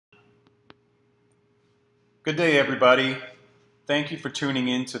Good day, everybody. Thank you for tuning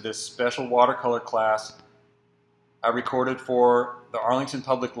in to this special watercolor class I recorded for the Arlington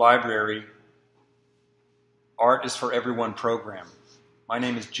Public Library Art is for Everyone program. My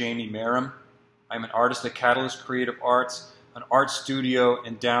name is Jamie Merrim. I'm an artist at Catalyst Creative Arts, an art studio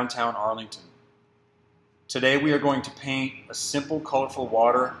in downtown Arlington. Today we are going to paint a simple, colorful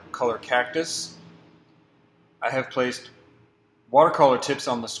watercolor cactus. I have placed watercolor tips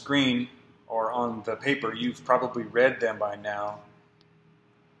on the screen or on the paper. You've probably read them by now.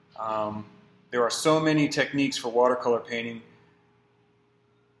 There are so many techniques for watercolor painting.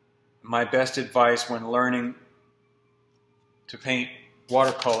 My best advice when learning to paint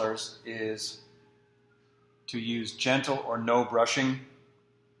watercolors is to use gentle or no brushing.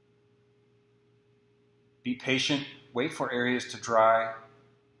 Be patient, wait for areas to dry,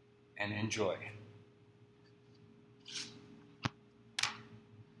 and enjoy.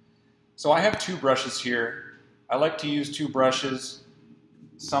 So I have two brushes here. I like to use two brushes.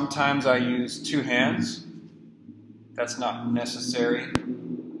 Sometimes I use two hands. That's not necessary.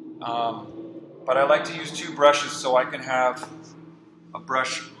 But I like to use two brushes so I can have a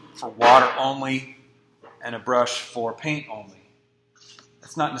brush for water only and a brush for paint only.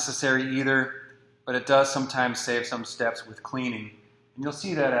 It's not necessary either, but it does sometimes save some steps with cleaning, and you'll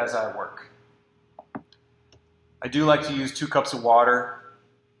see that as I work. I do like to use 2 cups of water,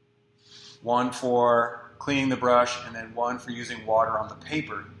 one for cleaning the brush and then one for using water on the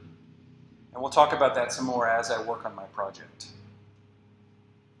paper. And we'll talk about that some more as I work on my project.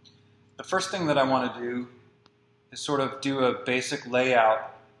 The first thing that I want to do is sort of do a basic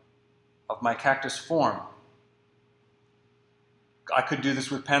layout of my cactus form. I could do this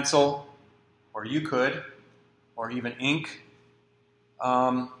with pencil, or you could, or even ink.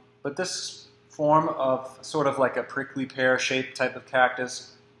 But this form of sort of like a prickly pear shaped type of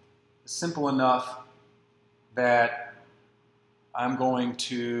cactus is simple enough that I'm going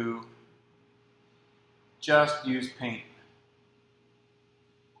to just use paint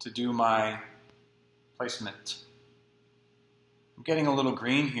to do my placement. I'm getting a little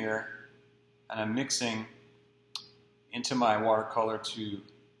green here, and I'm mixing into my watercolor to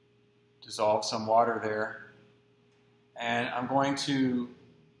dissolve some water there. And I'm going to,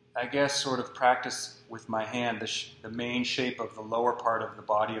 I guess, sort of practice with my hand the main shape of the lower part of the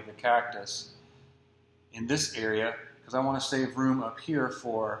body of the cactus in this area, because I want to save room up here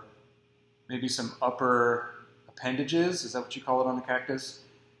for maybe some upper appendages, is that what you call it on the cactus,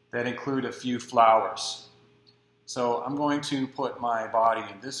 that include a few flowers. So I'm going to put my body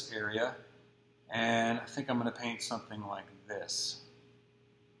in this area, and I think I'm going to paint something like this.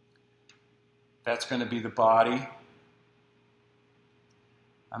 That's going to be the body.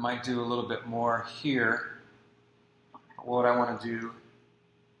 I might do a little bit more here. What I want to do,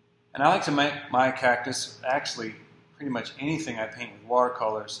 and I like to make my cactus, actually pretty much anything I paint with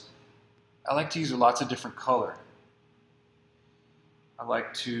watercolors, I like to use lots of different color. I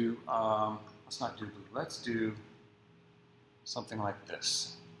like to, let's not do blue, let's do something like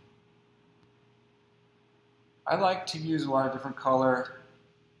this. I like to use a lot of different color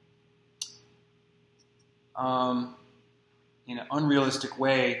in an unrealistic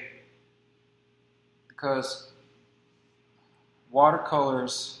way, because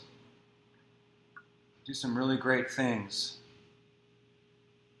watercolors do some really great things.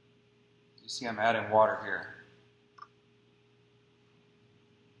 You see I'm adding water here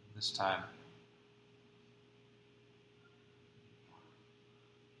this time.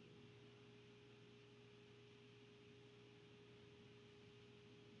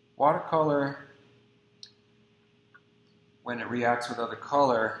 Watercolor, when it reacts with other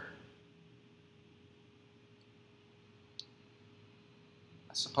color,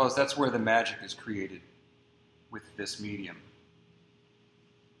 I suppose that's where the magic is created with this medium.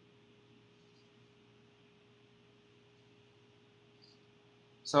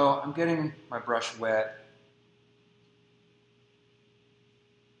 So I'm getting my brush wet,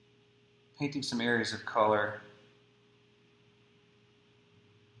 painting some areas of color.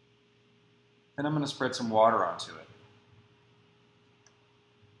 Then I'm going to spread some water onto it,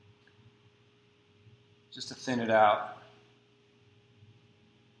 just to thin it out.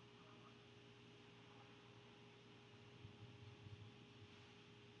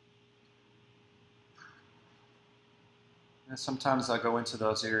 And sometimes I'll go into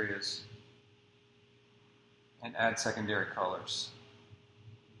those areas and add secondary colors.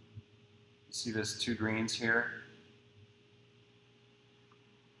 You see those 2 greens here?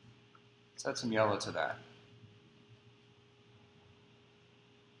 Let's add some yellow to that.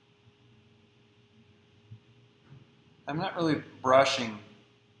 I'm not really brushing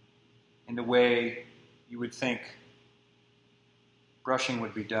in the way you would think brushing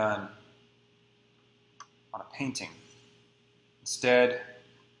would be done on a painting. Instead,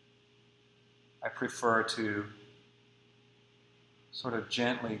 I prefer to sort of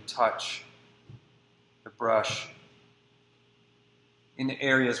gently touch the brush in the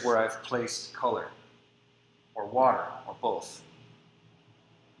areas where I've placed color, or water, or both.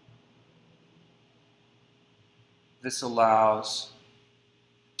 This allows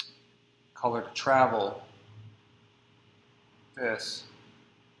color to travel this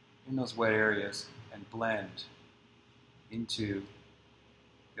in those wet areas and blend into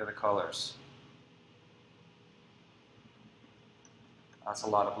the other colors. That's a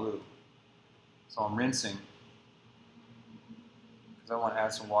lot of blue. So I'm rinsing because I want to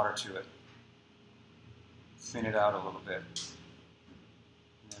add some water to it. Thin it out a little bit.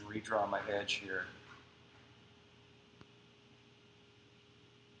 And then redraw my edge here.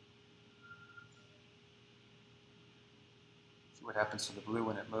 See what happens to the blue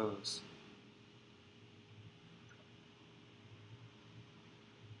when it moves.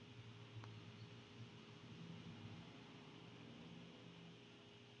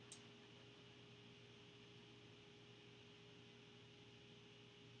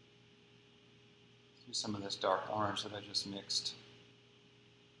 Do some of this dark orange that I just mixed.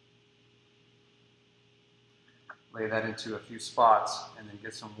 Lay that into a few spots and then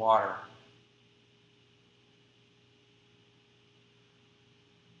get some water.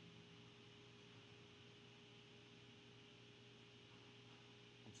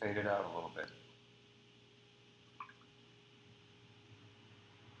 And fade it out a little bit.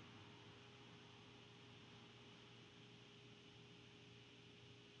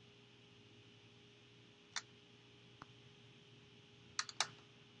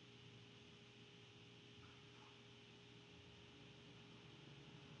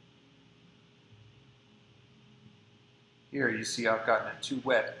 Here you see I've gotten it too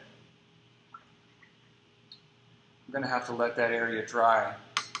wet. I'm going to have to let that area dry.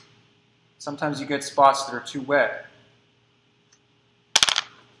 Sometimes you get spots that are too wet.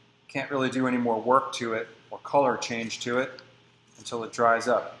 Can't really do any more work to it or color change to it until it dries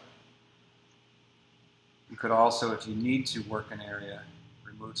up. You could also, if you need to work an area,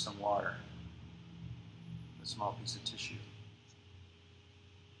 remove some water with a small piece of tissue.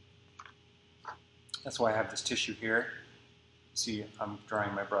 That's why I have this tissue here. See, I'm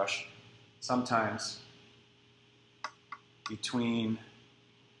drying my brush. Sometimes between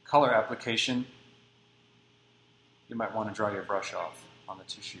color application, you might want to dry your brush off on the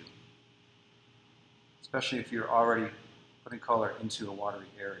tissue, especially if you're already putting color into a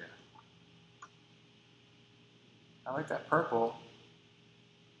watery area. I like that purple,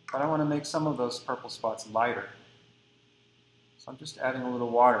 but I want to make some of those purple spots lighter. So I'm just adding a little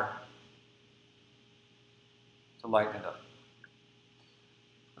water to lighten it up.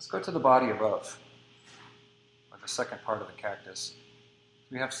 Let's go to the body above, or the second part of the cactus.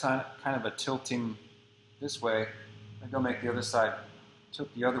 We have kind of a tilting this way, and go make the other side tilt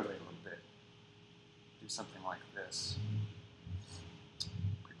the other way a little bit. Do something like this.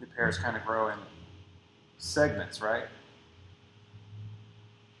 Prickly pears kind of grow in segments, right?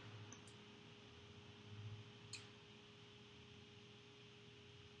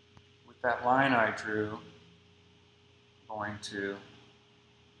 With that line I drew, I'm going to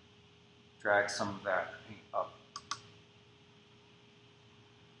drag some of that paint up.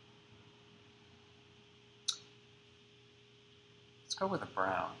 Let's go with a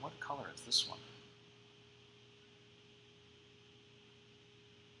brown. What color is this one?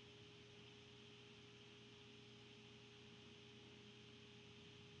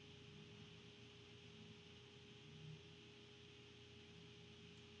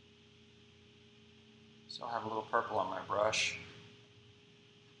 So I'll have a little purple on my brush.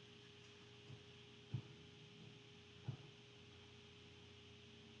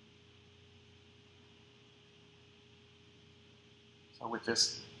 So with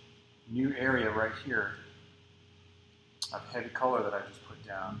this new area right here of heavy color that I just put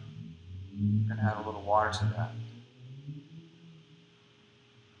down, I'm going to add a little water to that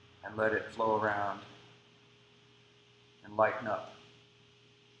and let it flow around and lighten up.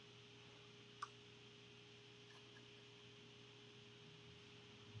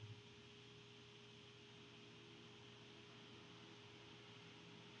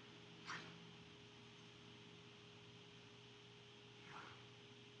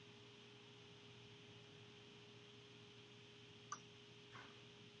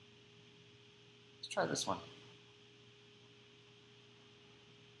 Let's try this one.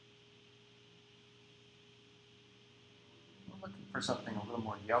 I'm looking for something a little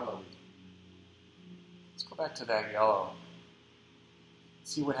more yellowy. Let's go back to that yellow.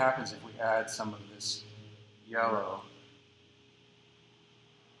 See what happens if we add some of this yellow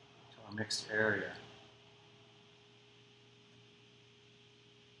to our mixed area.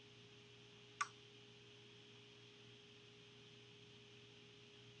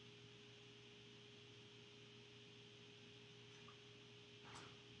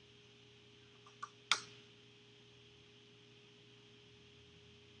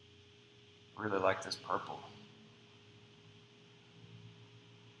 I really like this purple.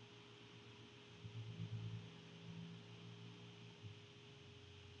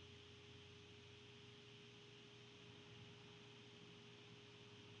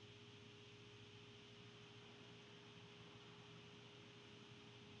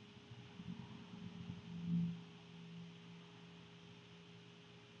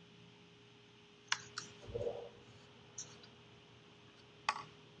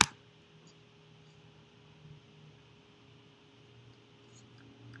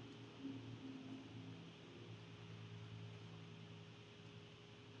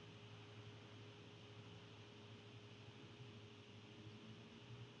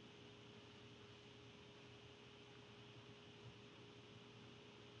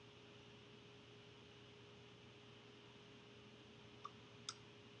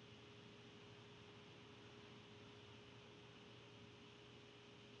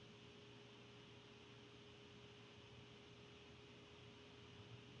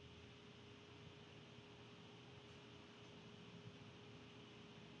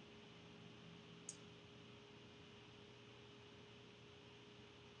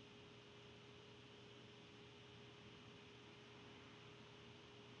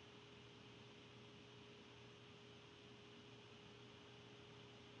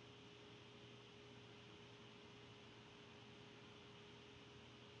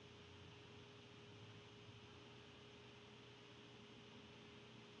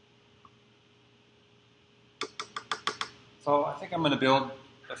 So I think I'm going to build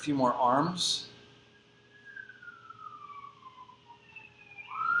a few more arms.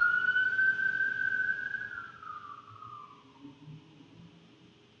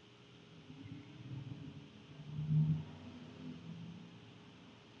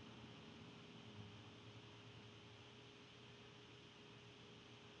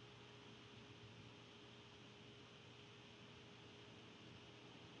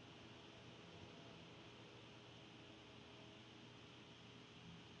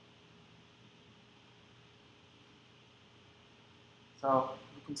 So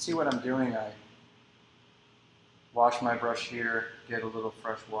you can see what I'm doing. I wash my brush here, get a little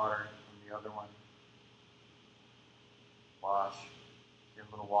fresh water from the other one. Wash, get a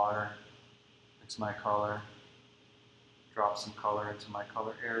little water, mix my color, drop some color into my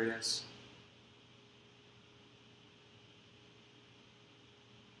color areas.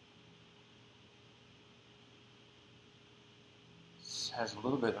 This has had a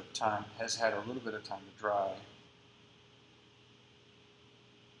little bit of time to dry.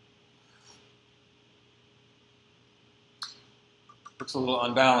 Looks a little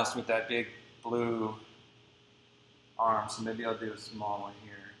unbalanced with that big blue arm, so maybe I'll do a small one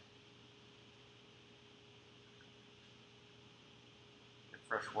here. Get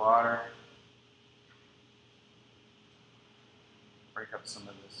fresh water. Break up some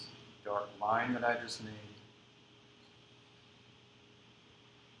of this dark line that I just made.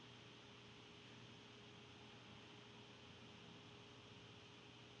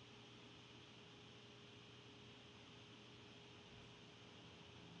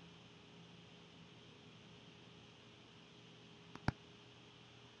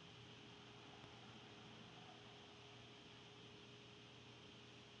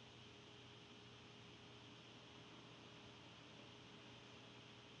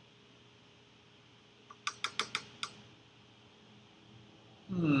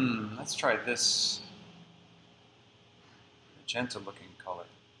 Let's try this magenta looking color.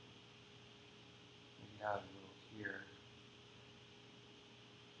 Maybe add a little here.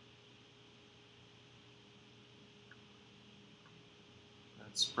 Let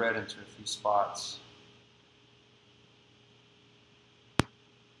it spread into a few spots.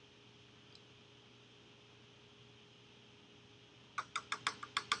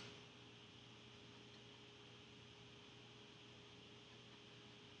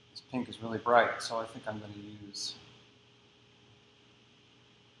 Pink is really bright, so I think I'm going to use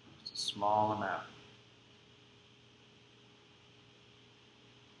just a small amount.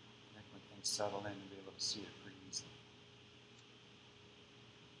 I think when things settle in, you'll be able to see it pretty easily.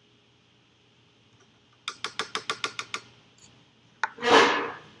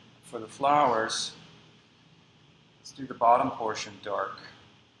 For the flowers, Let's do the bottom portion dark.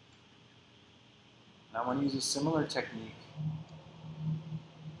 And I want to use a similar technique.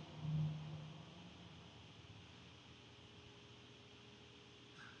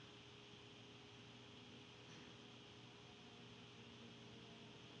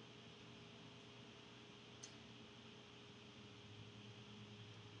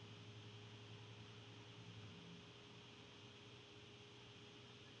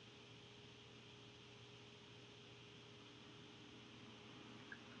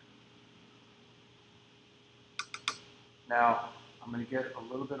 Now, I'm going to get a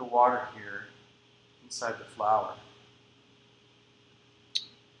little bit of water here inside the flower.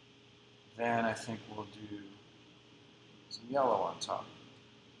 Then I think we'll do some yellow on top.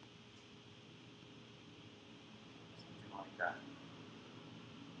 Something like that.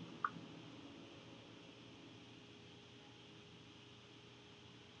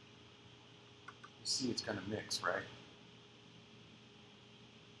 You see it's going to mix, right?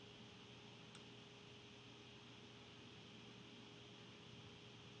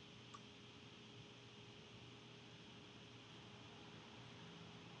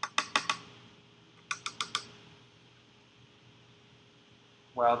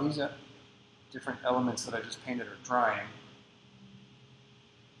 While these different elements that I just painted are drying,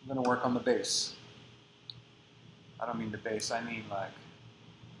 I'm going to work on the base. I don't mean the base, I mean like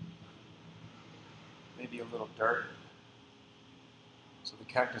maybe a little dirt, so the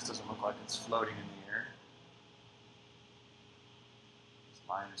cactus doesn't look like it's floating in the air. This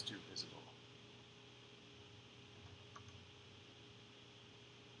line is too visible.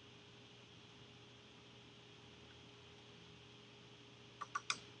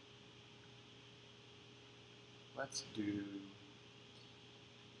 Let's do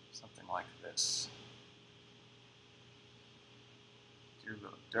something like this. Do a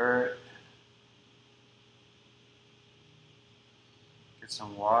little dirt. Get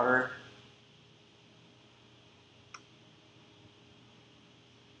some water.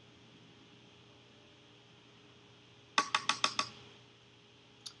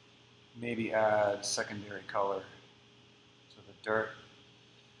 Maybe add secondary color to the dirt.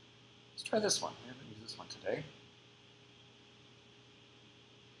 Let's try this one. We haven't used this one today.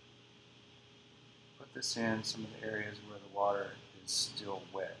 Put this in some of the areas where the water is still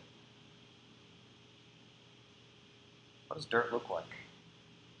wet. What does dirt look like?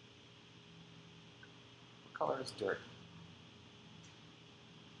 What color is dirt?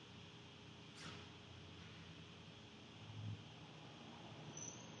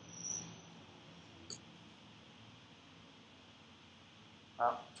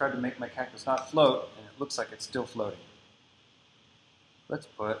 I tried to make my cactus not float, and it looks like it's still floating. Let's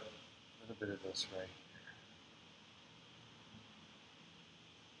put a little bit of this right here.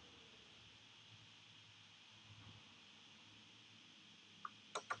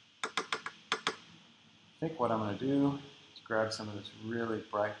 I think what I'm going to do is grab some of this really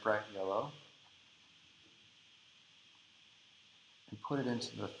bright yellow and put it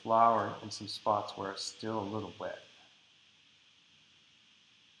into the flower in some spots where it's still a little wet.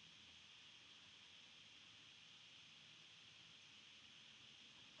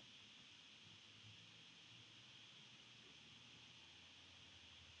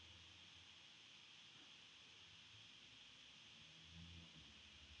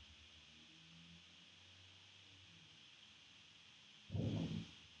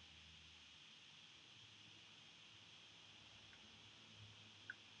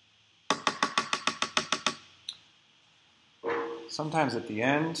 Sometimes at the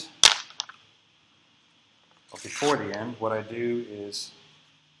end, or before the end, what I do is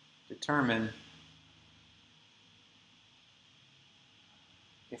determine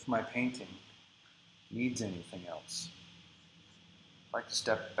if my painting needs anything else. I like to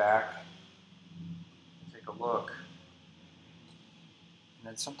step back and take a look. And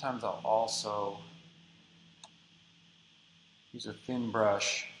then sometimes I'll also use a thin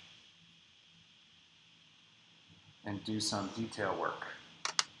brush and do some detail work.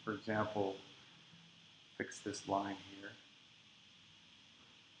 For example, fix this line here.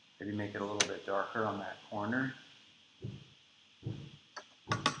 Maybe make it a little bit darker on that corner.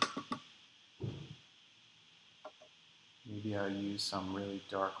 Maybe I'll use some really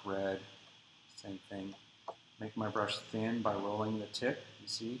dark red. Same thing. Make my brush thin by rolling the tip, you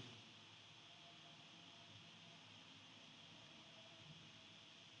see?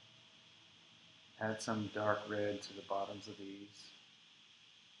 Add some dark red to the bottoms of these.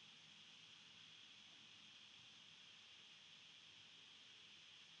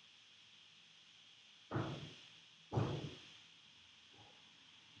 A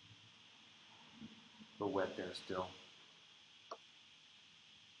little wet there still.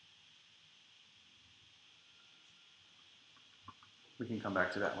 can come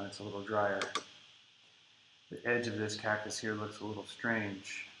back to that when it's a little drier. The edge of this cactus here looks a little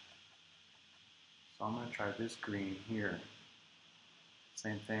strange. So I'm going to try this green here.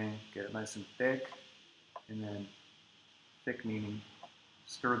 Same thing, get it nice and thick, and then thick meaning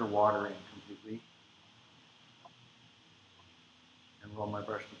stir the water in completely. And roll my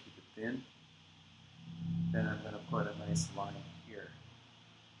brush to keep it thin. Then I'm going to put a nice line here,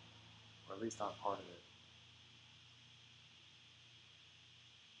 or at least on part of it.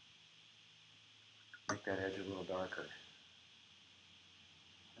 Make that edge a little darker.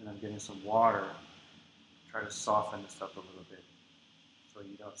 And I'm getting some water, try to soften this up a little bit so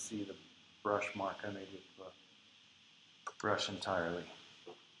you don't see the brush mark I made with the brush entirely.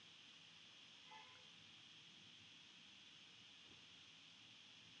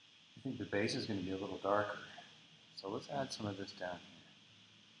 I think the base is going to be a little darker, so let's add some of this down here.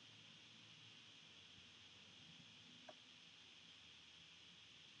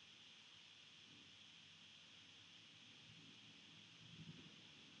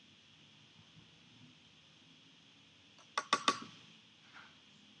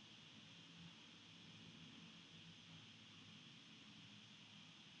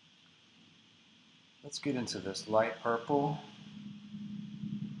 Let's get into this light purple.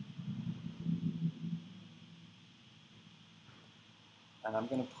 And I'm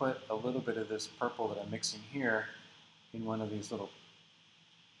going to put a little bit of this purple that I'm mixing here in one of these little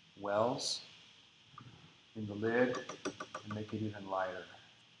wells in the lid and make it even lighter.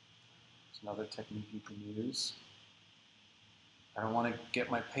 It's another technique you can use. I don't want to get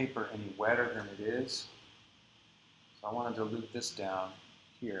my paper any wetter than it is, so I want to dilute this down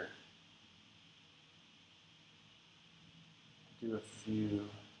here. Do a few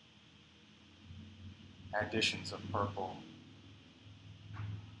additions of purple.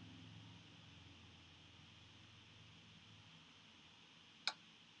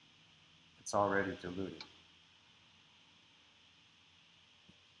 It's already diluted.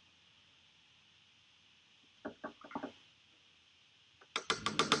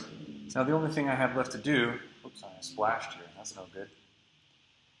 Now the only thing I have left to do, oops, I splashed here, that's no good,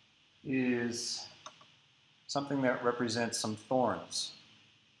 is something that represents some thorns.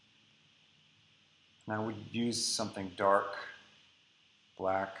 Now we'd use something dark,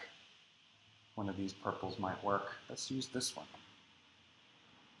 black, one of these purples might work. Let's use this one.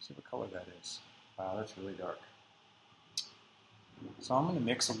 See what color that is. Wow, that's really dark. So I'm going to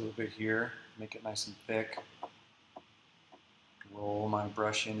mix a little bit here, make it nice and thick. Roll my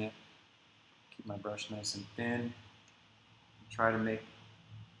brush in it. Keep my brush nice and thin. Try to make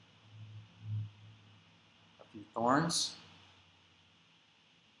a few thorns.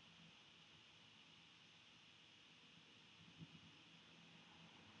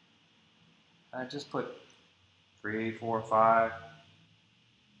 I just put 3, 4, 5.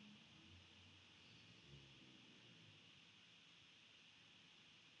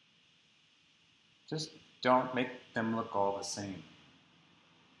 Just don't make them look all the same.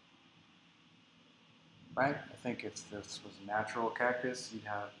 Right? I think if this was a natural cactus, you'd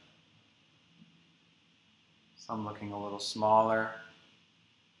have some looking a little smaller,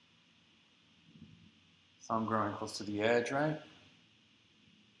 some growing close to the edge, right?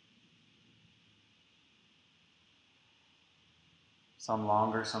 Some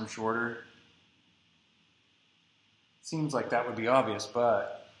longer, some shorter. Seems like that would be obvious,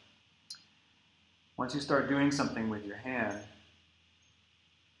 but once you start doing something with your hand,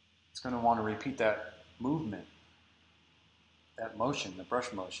 it's going to want to repeat that movement, that motion, the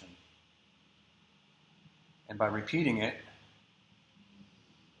brush motion. And by repeating it,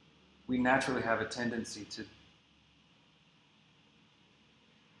 we naturally have a tendency to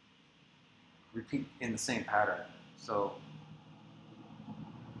repeat in the same pattern. So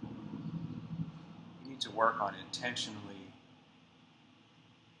you need to work on intentionally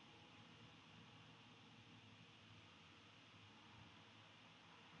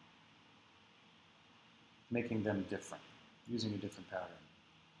making them different, using a different pattern.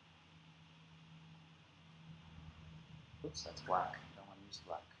 Oops, that's black. I don't want to use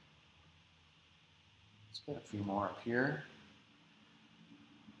black. Let's get a few more up here.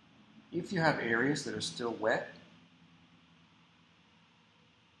 If you have areas that are still wet,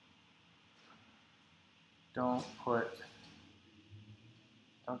 don't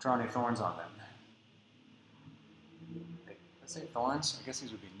draw any thorns on them. Let's say thorns, I guess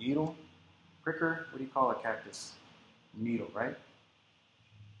these would be needle. Pricker, what do you call a cactus? Needle, right?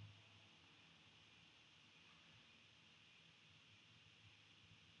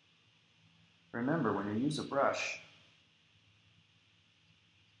 Remember, when you use a brush,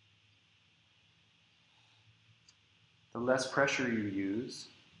 the less pressure you use,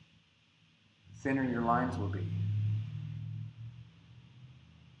 the thinner your lines will be,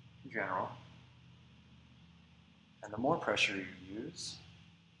 in general. And the more pressure you use,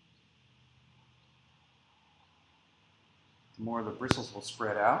 the more the bristles will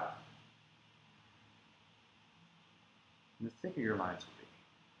spread out, and the thicker your lines will be.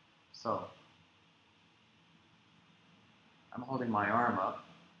 So, I'm holding my arm up,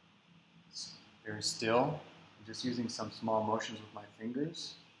 it's very still. I'm just using some small motions with my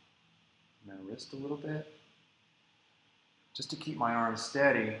fingers and my wrist a little bit, just to keep my arm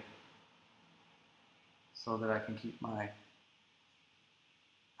steady so that I can keep my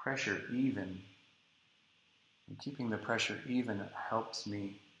pressure even. And keeping the pressure even helps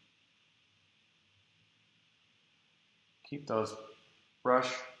me keep those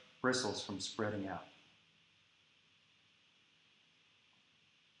brush bristles from spreading out.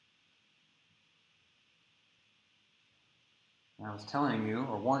 And I was telling you,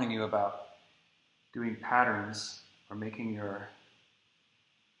 or warning you, about doing patterns or making your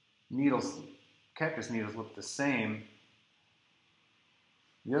needles, cactus needles, look the same.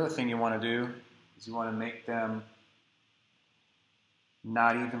 The other thing you want to do is you want to make them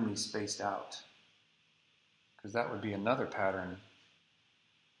not evenly spaced out, because that would be another pattern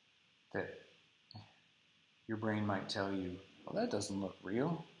that your brain might tell you, well, that doesn't look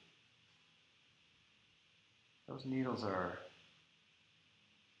real. Those needles are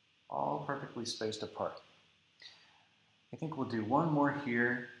all perfectly spaced apart. I think we'll do one more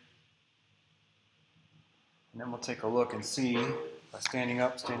here, and then we'll take a look and see, by standing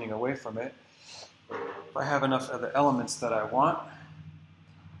up, standing away from it, if I have enough of the elements that I want.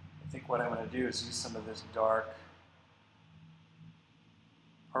 I think what I'm going to do is use some of this dark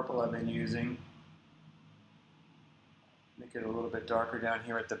purple I've been using, make it a little bit darker down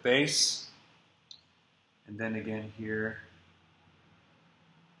here at the base, and then again here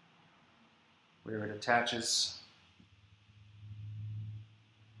where it attaches.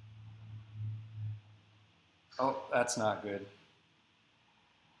 Oh, that's not good.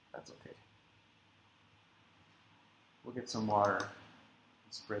 That's okay. We'll get some water and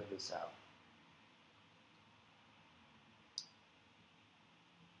spread this out.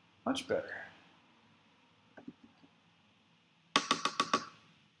 Much better.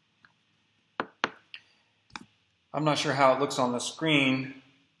 I'm not sure how it looks on the screen.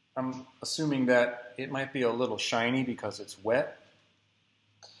 I'm assuming that it might be a little shiny because it's wet.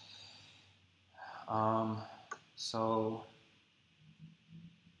 So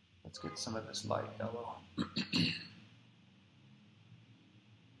let's get some of this light yellow.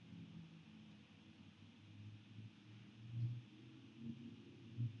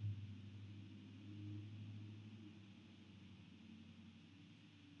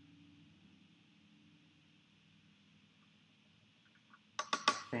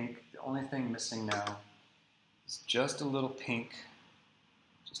 I think the only thing missing now is just a little pink,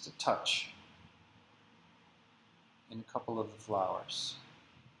 just a touch, in a couple of the flowers.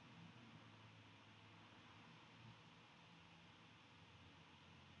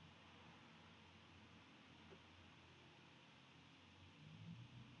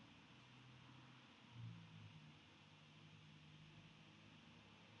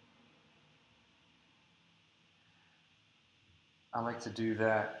 I like to do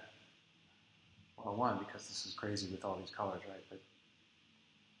that, well, one, because this is crazy with all these colors, right? But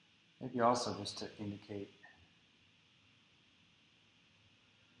maybe also just to indicate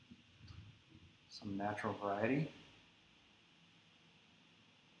some natural variety.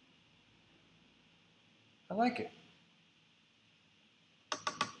 I like it.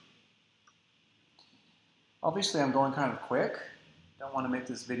 Obviously, I'm going kind of quick. Don't want to make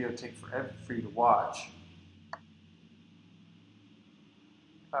this video take forever for you to watch.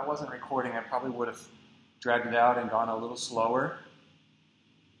 If I wasn't recording, I probably would have dragged it out and gone a little slower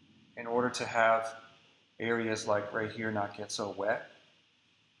in order to have areas like right here not get so wet.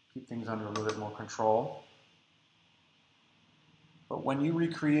 Keep things under a little bit more control. But when you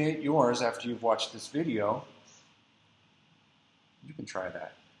recreate yours after you've watched this video, you can try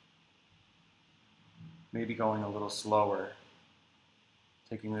that. Maybe going a little slower,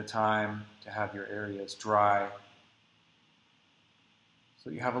 taking the time to have your areas dry, so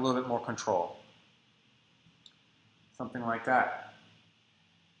you have a little bit more control. Something like that.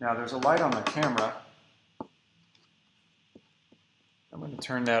 Now there's a light on the camera. I'm going to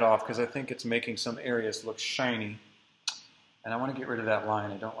turn that off because I think it's making some areas look shiny. And I want to get rid of that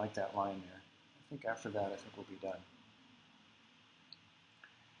line. I don't like that line there. I think after that, I think we'll be done.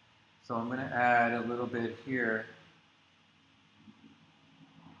 So I'm going to add a little bit here.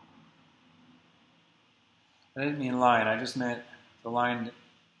 I didn't mean line, I just meant the line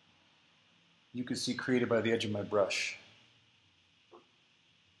you could see created by the edge of my brush.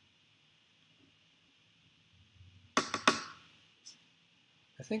 I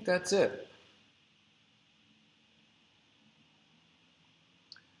think that's it.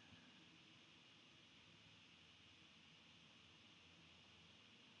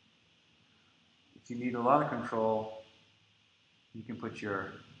 If you need a lot of control, you can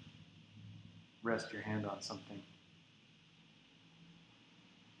rest your hand on something.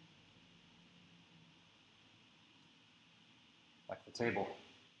 Like the table.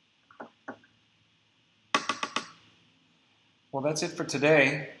 Well, that's it for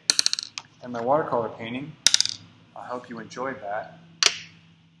today and my watercolor painting. I hope you enjoyed that.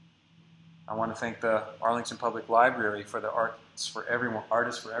 I want to thank the Arlington Public Library for the Artists for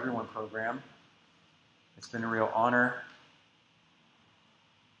Everyone program. It's been a real honor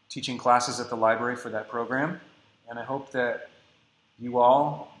teaching classes at the library for that program, and I hope that you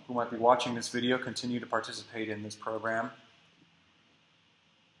all who might be watching this video continue to participate in this program.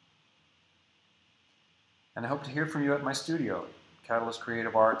 And I hope to hear from you at my studio, Catalyst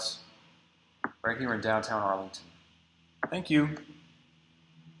Creative Arts, right here in downtown Arlington. Thank you.